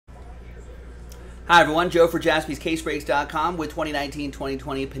Hi everyone, Joe for JaspysCaseBreaks.com with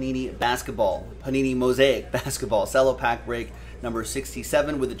 2019-2020 Panini Basketball. Panini Mosaic Basketball Cello Pack Break number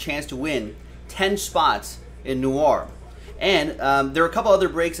 67 with a chance to win 10 spots in Noir. And there are a couple other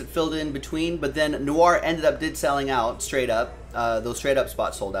breaks that filled in between, but then Noir did selling out straight up. Those straight up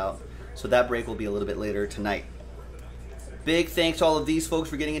spots sold out. So that break will be a little bit later tonight. Big thanks to all of these folks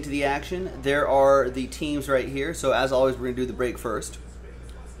for getting into the action. There are the teams right here. So as always, we're going to do the break first.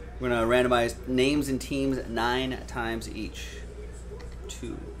 We're going to randomize names and teams 9 times each.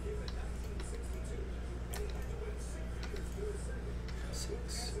 2,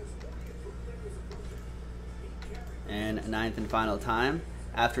 6, and ninth and final time.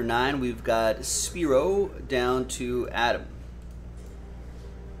 After 9, we've got Spiro down to Adam.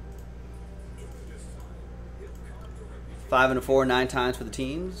 5 and a 4, 9 times for the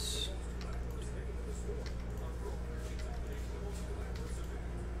teams.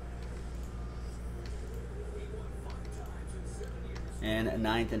 And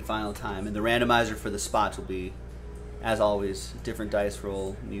ninth and final time. And the randomizer for the spots will be, as always, different dice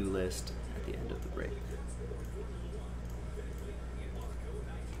roll, new list at the end of the break.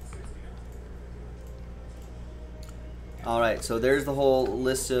 All right, so there's the whole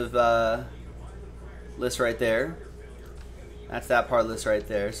list of list right there. That's that part of the list right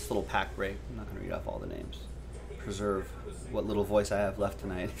there. It's a little pack break. I'm not going to read off all the names. Preserve what little voice I have left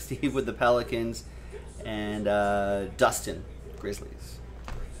tonight. Steve with the Pelicans and Dustin, Grizzlies.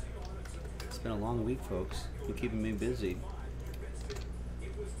 It's been a long week, folks. You're keeping me busy.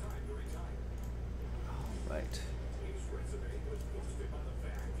 All right.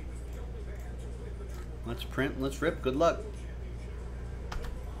 Let's print. Let's rip. Good luck.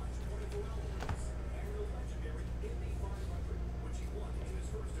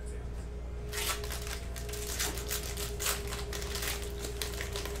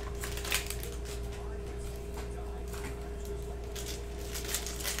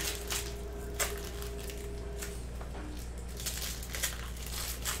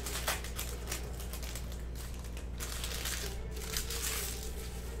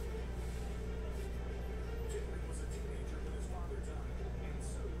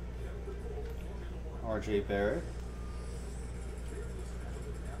 RJ Barrett.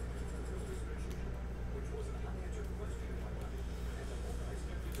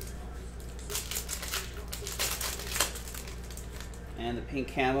 And the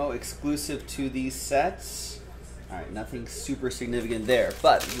pink camo exclusive to these sets. All right, nothing super significant there,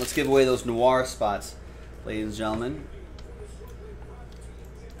 but let's give away those Noir spots, ladies and gentlemen.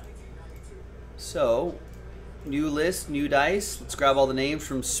 So, new list, new dice. Let's grab all the names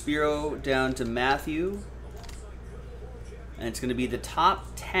from Spiro down to Matthew. And it's going to be the top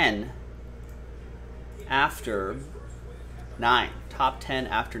 10 after 9. Top 10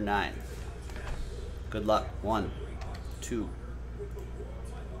 after 9. Good luck. 1, 2,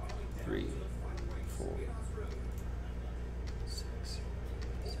 3, 4, 6,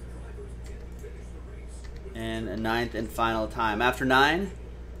 7. And a ninth and final time. After 9,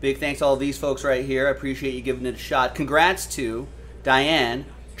 big thanks to all of these folks right here. I appreciate you giving it a shot. Congrats to Diane,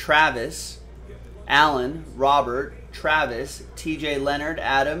 Travis, Alan, Robert, Travis, TJ Leonard,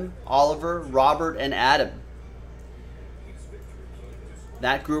 Adam, Oliver, Robert, and Adam.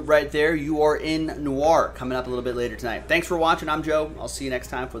 That group right there, you are in Noir, coming up a little bit later tonight. Thanks for watching. I'm Joe. I'll see you next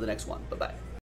time for the next one. Bye-bye.